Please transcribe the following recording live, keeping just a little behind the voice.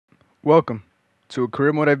Welcome to a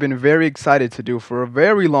career mode I've been very excited to do for a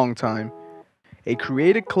very long time. A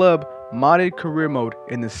created club modded career mode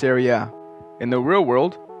in the Serie A. In the real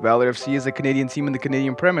world, VALOUR FC is a Canadian team in the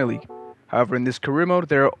Canadian Premier League. However, in this career mode,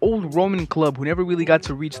 they're an old Roman club who never really got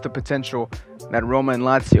to reach the potential that Roma and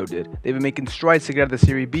Lazio did. They've been making strides to get out of the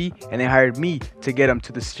Serie B, and they hired me to get them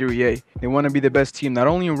to the Serie A. They want to be the best team not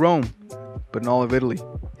only in Rome, but in all of Italy.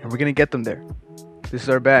 And we're going to get them there. This is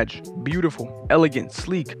our badge. Beautiful, elegant,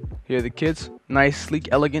 sleek. Here are the kids. Nice, sleek,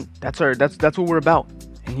 elegant. That's what we're about.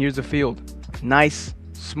 And here's the field. Nice,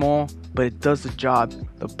 small, but it does the job.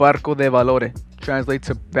 The Parco de Valore translates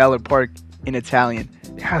to Valor Park in Italian.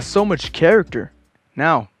 It has so much character.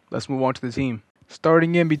 Now, let's move on to the team.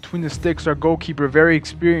 Starting in between the sticks, our goalkeeper, very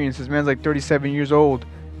experienced. This man's like 37 years old.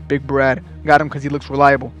 Big Brad. Got him because he looks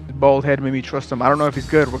reliable. His bald head made me trust him. I don't know if he's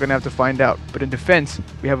good. We're going to have to find out. But in defense,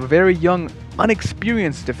 we have a very young,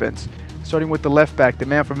 unexperienced defense. Starting with the left back, the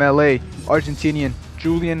man from LA, Argentinian,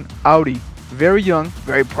 Julian Audi. Very young,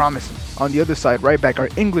 very promising. On the other side, right back, our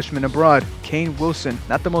Englishman abroad, Kane Wilson.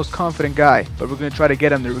 Not the most confident guy, but we're going to try to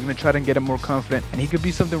get him there. We're going to try to get him more confident, and he could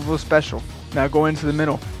be something real special. Now going into the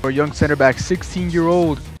middle, our young center back,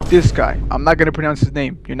 16-year-old. This guy, I'm not going to pronounce his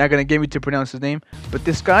name. You're not going to get me to pronounce his name. But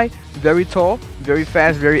this guy, very tall, very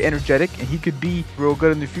fast, very energetic, and he could be real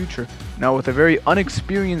good in the future. Now, with a very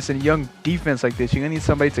unexperienced and young defense like this, you're going to need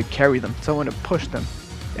somebody to carry them, someone to push them.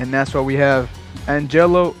 And that's why we have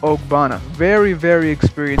Angelo Ogbonna. Very, very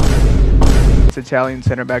experienced Italian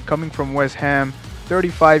center back coming from West Ham,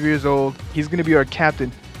 35 years old. He's going to be our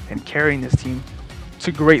captain and carrying this team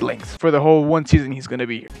to great lengths for the whole one season he's going to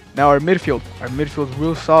be here. Now our midfield's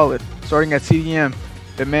real solid. Starting at CDM,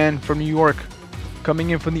 the man from New York, coming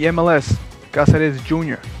in from the MLS, Caceres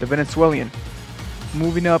Jr., the Venezuelan.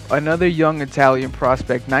 Moving up, another young Italian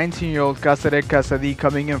prospect, 19-year-old Caceres Casadi,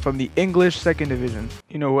 coming in from the English second division.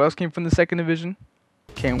 You know who else came from the second division?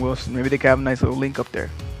 Kane Wilson. Maybe they could have a nice little link up there.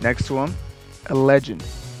 Next to him, a legend,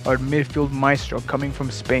 our midfield maestro coming from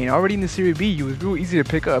Spain. Already in the Serie B, he was real easy to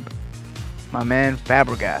pick up. My man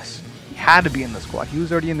Fabregas. He had to be in the squad. He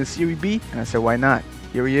was already in the Serie B, and I said, why not?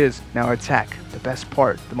 Here he is. Now attack. The best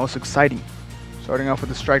part. The most exciting. Starting off with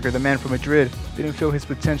the striker, the man from Madrid. Didn't feel his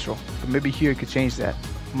potential, but maybe here he could change that.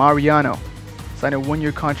 Mariano. Signed a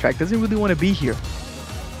one-year contract. Doesn't really want to be here,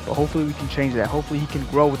 but hopefully we can change that. Hopefully he can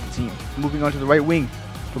grow with the team. Moving on to the right wing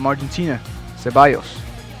from Argentina, Ceballos.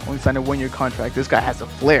 Only signed a one-year contract. This guy has a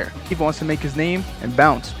flair. He wants to make his name and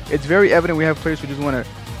bounce. It's very evident we have players who just want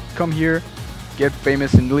to come here, get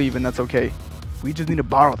famous, and leave, and that's okay. We just need to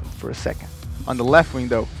borrow them for a second. On the left wing,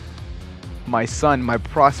 though, my son, my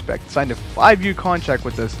prospect, signed a 5-year contract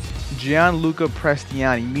with us. Gianluca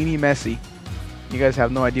Prestiani, Mini Messi. You guys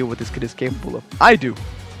have no idea what this kid is capable of. I do.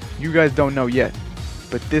 You guys don't know yet.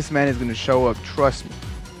 But this man is going to show up. Trust me.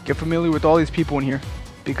 Get familiar with all these people in here,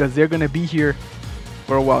 because they're going to be here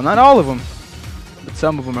for a while. Not all of them, but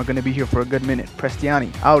some of them are going to be here for a good minute.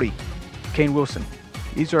 Prestiani, Audi, Kane Wilson.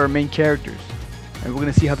 These are our main characters, and we're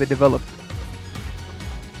going to see how they develop.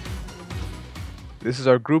 This is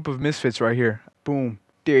our group of misfits right here. Boom.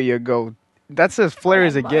 There you go. That's as flare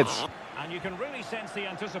as it gets. And you can really sense the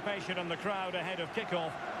anticipation in the crowd ahead of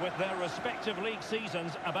kickoff with their respective league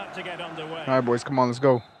seasons about to get underway. All right, boys, come on, let's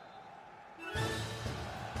go.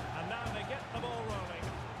 And now they get the ball rolling.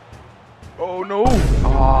 Oh, no.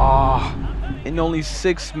 Ah. In only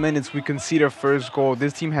 6 minutes, we concede our first goal.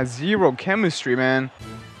 This team has zero chemistry, man.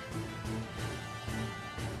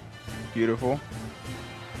 Beautiful.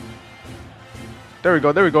 There we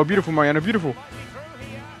go, there we go. Beautiful, Mariano, beautiful.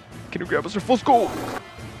 Can you grab us our first goal?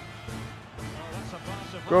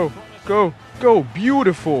 Go, go, go.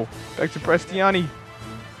 Beautiful. Back to Prestiani.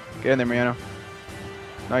 Get in there, Mariano.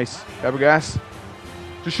 Nice. Fabregas.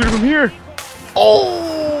 Just shoot it from here.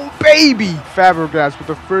 Oh, baby. Fabregas with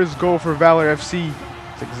the first goal for VALOUR FC.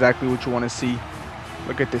 That's exactly what you want to see.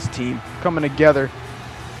 Look at this team coming together.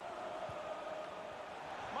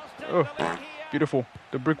 Oh, beautiful.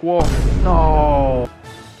 The brick wall. No.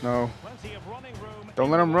 No. Don't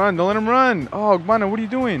let him run. Don't let him run. Oh, Ogbonna, what are you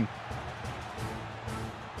doing?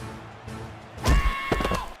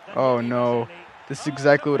 Oh, no. This is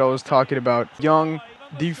exactly what I was talking about. Young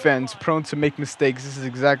defense, prone to make mistakes. This is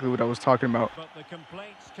exactly what I was talking about.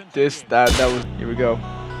 This, that was... Here we go.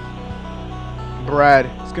 Brad.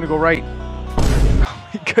 It's going to go right.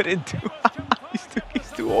 He couldn't do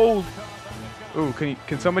he's too old. Ooh,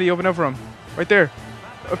 can somebody open up for him? Right there.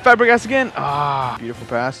 Fabregas again. Ah, beautiful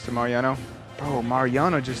pass to Mariano. Bro,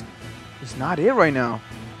 Mariano just is not it right now.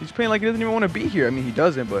 He's playing like he doesn't even want to be here. I mean, he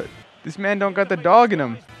doesn't, but this man don't got the dog in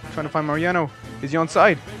him. Trying to find Mariano. Is he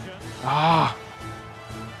onside? Ah.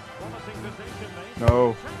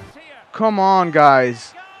 No. Come on,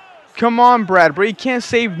 guys. Come on, Bradbury. He can't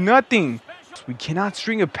save nothing. We cannot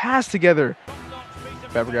string a pass together.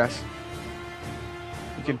 Fabregas.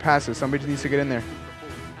 You can pass it. Somebody just needs to get in there.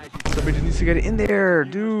 Somebody just needs to get in there,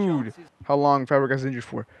 dude. How long Fabregas is injured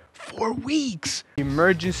for? 4 weeks.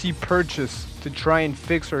 Emergency purchase to try and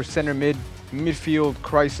fix our center midfield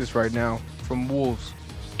crisis right now from Wolves.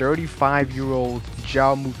 35-year-old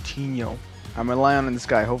João Moutinho. I'm relying on this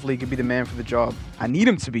guy. Hopefully he can be the man for the job. I need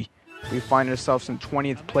him to be. We find ourselves in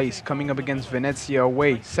 20th place, coming up against Venezia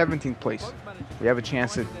away, 17th place. We have a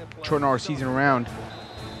chance to turn our season around.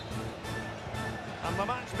 And the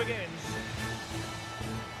match begins.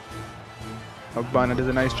 Ogbonna does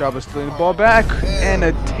a nice job of stealing the ball back, and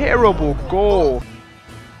a terrible goal.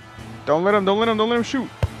 Don't let him shoot.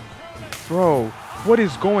 Bro, what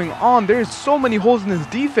is going on? There's so many holes in this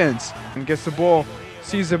defense. And gets the ball,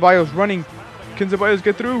 sees Ceballos running. Can Ceballos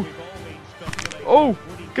get through? Oh,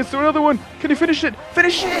 gets through another one. Can he finish it?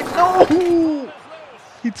 Finish it! No!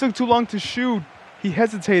 He took too long to shoot. He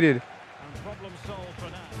hesitated.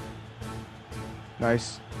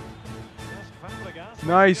 Nice.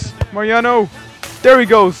 Nice. Mariano. There he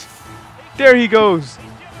goes. There he goes.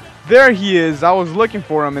 There he is. I was looking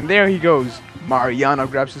for him, and there he goes. Mariano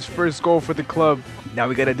grabs his first goal for the club. Now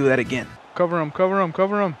we got to do that again. Cover him, cover him,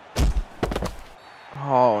 cover him.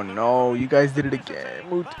 Oh, no. You guys did it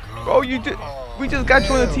again. Oh, you did. We just got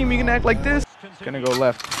you on the team. You can act like this. Gonna go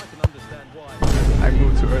left. I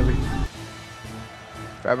moved too early.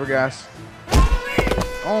 Fabregas.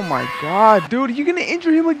 Oh my god, dude, you're gonna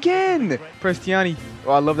injure him again. Prestiani.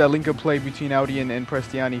 Oh, I love that link-up play between Audi and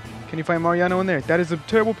Prestiani. Can you find Mariano in there? That is a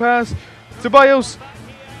terrible pass. Ceballos.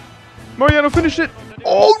 Mariano, finish it.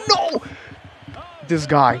 Oh no! This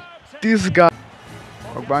guy.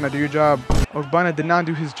 Ogbonna, do your job. Ogbonna did not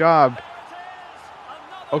do his job.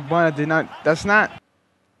 Ogbonna did not. That's not.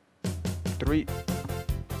 3.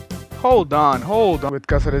 Hold on. With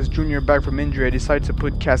Cáceres Jr. back from injury, I decided to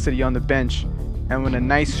put Cassidy on the bench and with a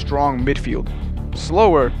nice, strong midfield.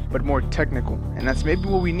 Slower, but more technical. And that's maybe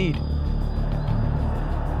what we need.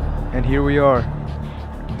 And here we are.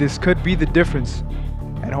 This could be the difference.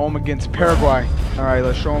 At home against Paraguay. Alright,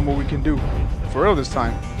 let's show them what we can do. For real this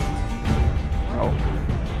time.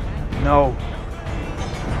 No.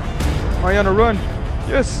 Mariano, run.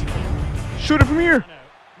 Yes. Shoot it from here.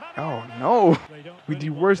 Oh, no. We're the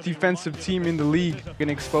worst defensive team in the league. Getting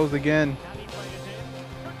exposed again.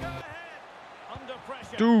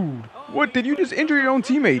 Dude, what? Did you just injure your own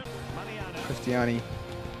teammate? Cristiani.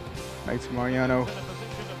 Back to Mariano.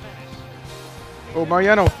 Oh,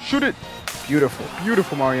 Mariano, shoot it. Beautiful,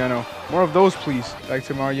 beautiful Mariano. More of those, please. Back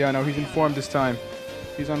to Mariano. He's in form this time.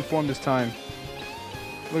 He's on form this time.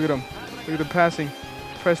 Look at him. Look at the passing.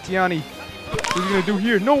 Prestiani. What's he going to do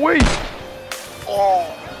here? No way. Oh,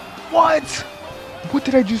 what? What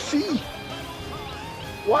did I just see?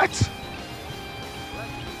 What?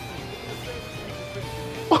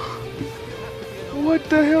 What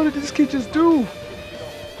the hell did this kid just do?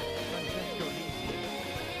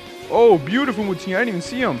 Oh, beautiful Moutinho. I didn't even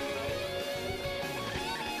see him.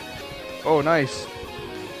 Oh, nice.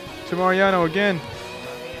 To Mariano again.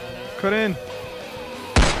 Cut in.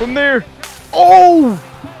 From there. Oh,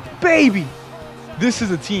 baby. This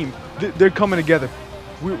is a team. They're coming together.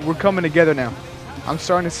 We're coming together now. I'm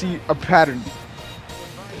starting to see a pattern.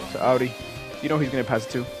 To Audi. You know who he's going to pass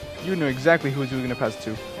it to. You know exactly who he's going to pass it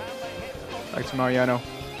to. Back to Mariano.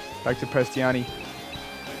 Back to Prestiani.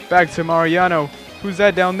 Back to Mariano. Who's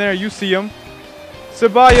that down there? You see him.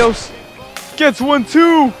 Ceballos gets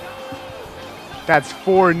 1-2. That's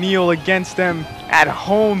 4-0 against them at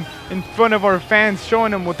home in front of our fans,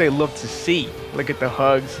 showing them what they love to see. Look at the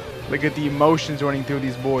hugs. Look at the emotions running through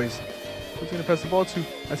these boys. Who's going to pass the ball to?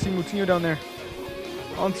 I see Moutinho down there.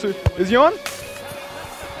 On to... Is he on?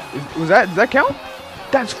 Does that count?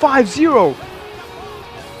 That's 5-0.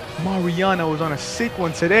 Mariano was on a sick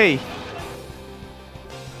one today.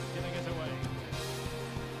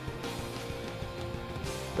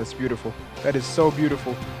 That's beautiful. That is so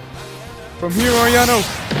beautiful. From here, Mariano.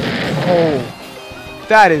 Oh,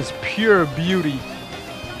 that is pure beauty.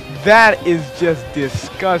 That is just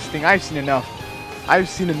disgusting. I've seen enough.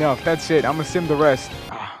 That's it. I'm going to sim the rest.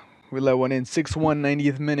 We let one in. 6-1,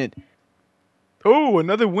 90th minute. Oh,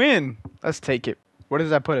 another win. Let's take it. Where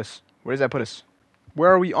does that put us? Where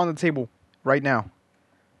are we on the table right now?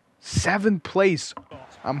 7th place.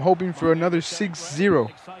 I'm hoping for another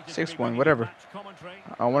 6-0. 6-1, whatever.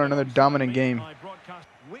 I want another dominant game.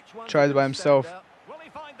 Tries by himself.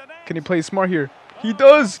 Can he play smart here? He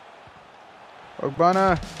does!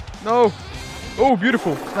 Ogbonna. No. Oh,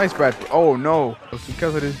 beautiful. Nice, Brad. Oh, no.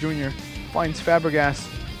 Cáceres Jr. finds Fabregas.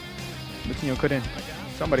 Coutinho couldn't.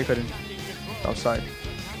 Somebody couldn't. Outside.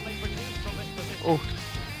 Oh.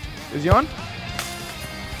 Is he on?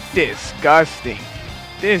 Disgusting.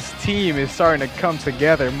 This team is starting to come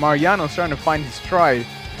together. Mariano's starting to find his stride.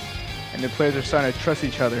 And the players are starting to trust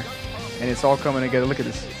each other. And it's all coming together. Look at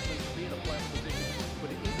this.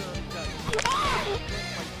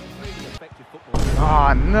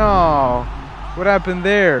 Ah, no. What happened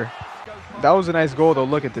there? That was a nice goal, though.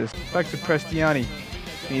 Look at this. Back to Prestiani.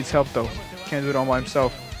 He needs help, though. Can't do it all by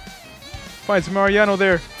himself. Finds Mariano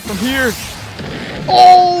there. From here.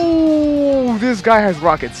 Oh! This guy has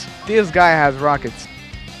rockets. This guy has rockets.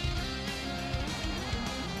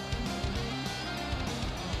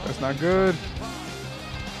 That's not good.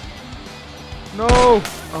 No!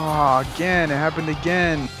 Oh, again. It happened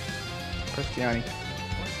again. Prestiani.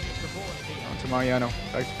 On to Mariano.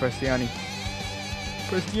 Back to Prestiani.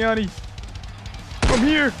 Prestiani. From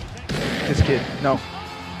here. This kid. No.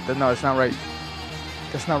 No, that's not right.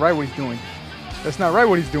 That's not right what he's doing. That's not right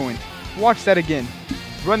what he's doing. Watch that again.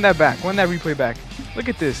 Run that back. Run that replay back. Look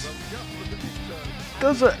at this.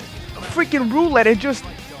 Does a freaking roulette and just...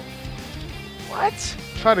 What?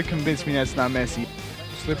 Try to convince me that's not Messi.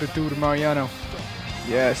 Slip it through to Mariano.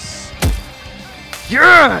 Yes.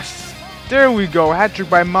 Yes! There we go. Hat-trick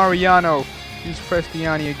by Mariano. He's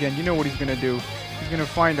Prestiani again. You know what he's going to do. He's going to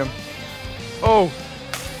find him. Oh.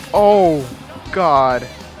 Oh, God.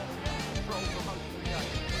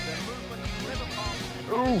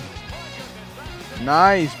 Ooh.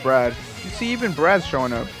 Nice, Brad. You see, even Brad's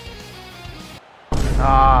showing up.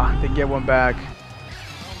 Ah, they get one back.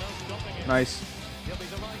 Nice.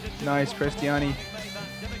 Nice, Prestiani.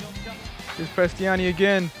 Here's Prestiani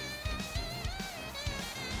again.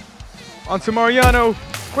 Onto Mariano.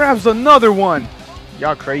 Grabs another one.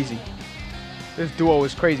 Y'all crazy. This duo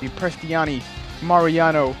is crazy. Prestiani,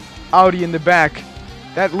 Mariano, Audi in the back.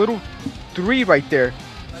 That little three right there.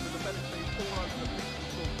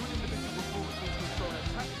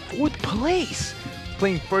 Fourth place.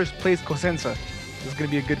 Playing first place Cosenza. This is going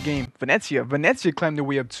to be a good game. Venezia climbed their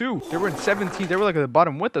way up too. They were in 17th. They were like at the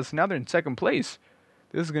bottom with us. Now they're in second place.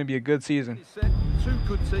 This is going to be a good season. Two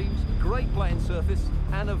good teams, great playing surface,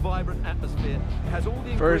 and a vibrant atmosphere. Has all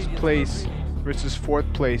the first place versus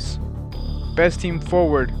fourth place. Best team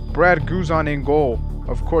forward, Brad Guzan in goal.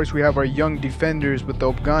 Of course, we have our young defenders with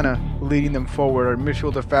the Opgana leading them forward. Our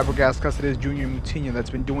midfielder Fabregas, Cáceres Jr. and Moutinho that's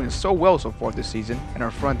been doing it so well so far this season. And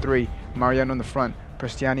our front three, Mariano in the front,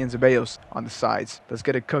 Prestiani and Ceballos on the sides. Let's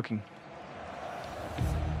get it cooking.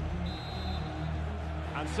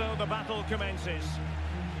 And so the battle commences.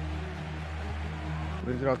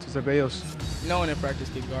 Leaves it out to Ceballos. No one in practice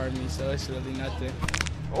can guard me, so it's really nothing.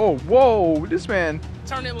 Oh, whoa, this man.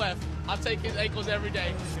 Turn it left. I'll take his ankles every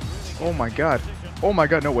day. Oh my God. Oh my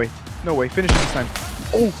God, no way. No way, finish this time.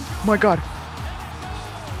 Oh my God.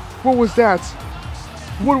 What was that?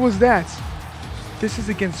 What was that? This is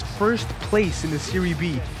against first place in the Serie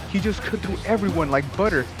B. He just cut through everyone like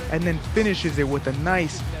butter and then finishes it with a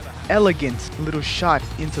nice, elegant little shot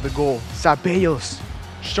into the goal. Ceballos,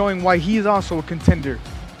 showing why he's also a contender.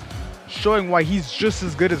 Showing why he's just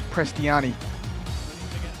as good as Prestiani.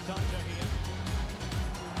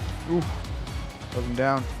 Ooh, put him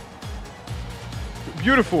down.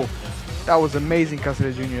 Beautiful. That was amazing,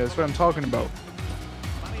 Cáceres Jr. That's what I'm talking about.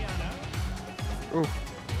 Ooh.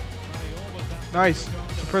 Nice.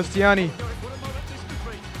 To Prestiani.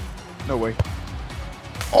 No way.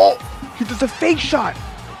 Oh! He does a fake shot!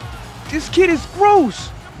 This kid is gross!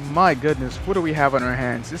 My goodness, what do we have on our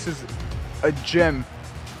hands? This is a gem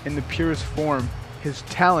in the purest form. His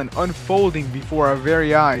talent unfolding before our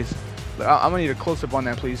very eyes. I'm gonna need a close-up on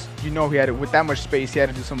that, please. You know he had it with that much space. He had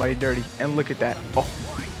to do somebody dirty. And look at that. Oh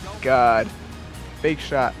my God. Fake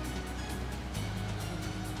shot.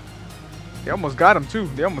 They almost got him too.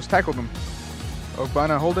 They almost tackled him.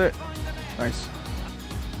 Ogbonna, hold it. Nice.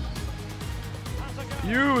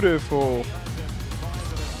 Beautiful.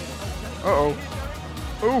 Uh-oh.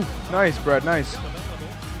 Oh, nice, Brad. Nice.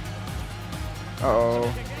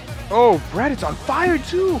 Uh-oh. Oh, Brad is on fire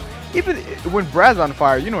too. Even when Brad's on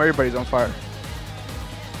fire, you know everybody's on fire.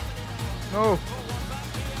 No.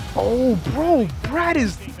 Oh, bro, Brad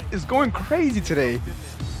is going crazy today.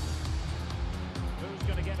 Who's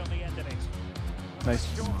going to get on the end of it? Nice.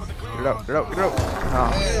 Get it out, get it out, get it out.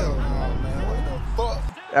 Oh.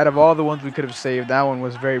 Out of all the ones we could have saved, that one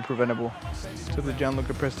was very preventable. So the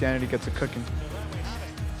Gianluca Prestiani gets a cooking.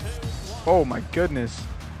 Oh my goodness.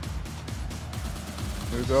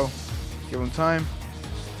 Here we go. Give him time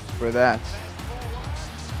for that.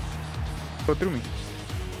 Go through me.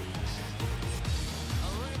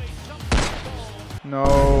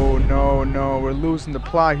 No, no, no. We're losing the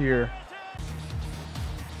plot here.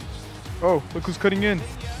 Oh, look who's cutting in.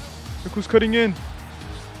 Look who's cutting in.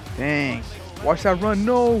 Dang. Watch that run.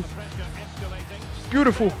 No.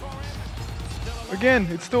 Beautiful. Again,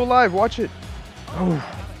 it's still alive. Watch it. Oh.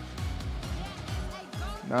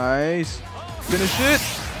 Nice. Finish it.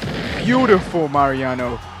 Beautiful,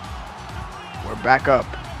 Mariano. We're back up.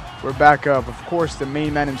 We're back up. Of course, the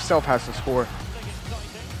main man himself has to score.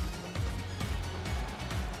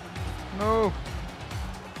 No.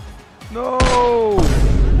 No.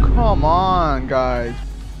 Come on, guys.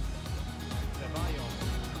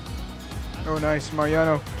 Oh, nice,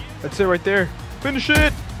 Mariano. That's it right there. Finish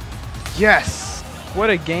it. Yes. What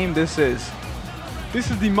a game this is. This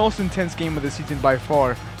is the most intense game of the season by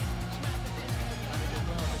far.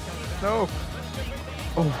 No.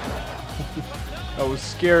 Oh. That was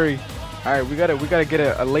scary. All right, we gotta get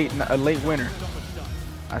a late winner.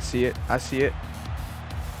 I see it. I see it.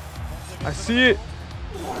 I see it.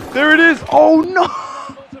 There it is. Oh no.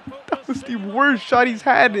 That was the worst shot he's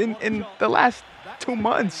had in the last 2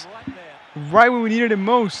 months. Right when we needed him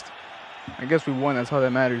most. I guess we won. That's all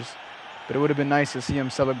that matters. But it would have been nice to see him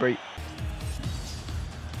celebrate.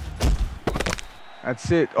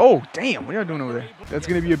 That's it. Oh, damn. What are y'all doing over there? That's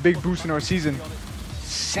going to be a big boost in our season.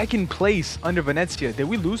 Second place under Venezia. Did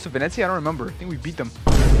we lose to Venezia? I don't remember. I think we beat them.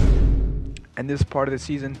 And this part of the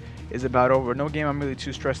season is about over. No game I'm really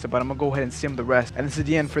too stressed about. I'm going to go ahead and sim the rest. And this is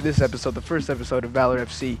the end for this episode, the first episode of Valor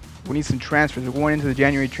FC. We need some transfers. We're going into the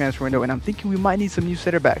January transfer window, and I'm thinking we might need some new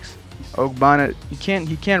center backs. Ogbonna,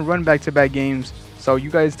 he can't run back-to-back games. So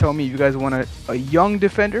you guys tell me if you guys want a young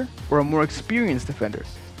defender or a more experienced defender.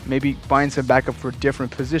 Maybe find some backup for a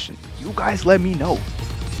different position. You guys let me know.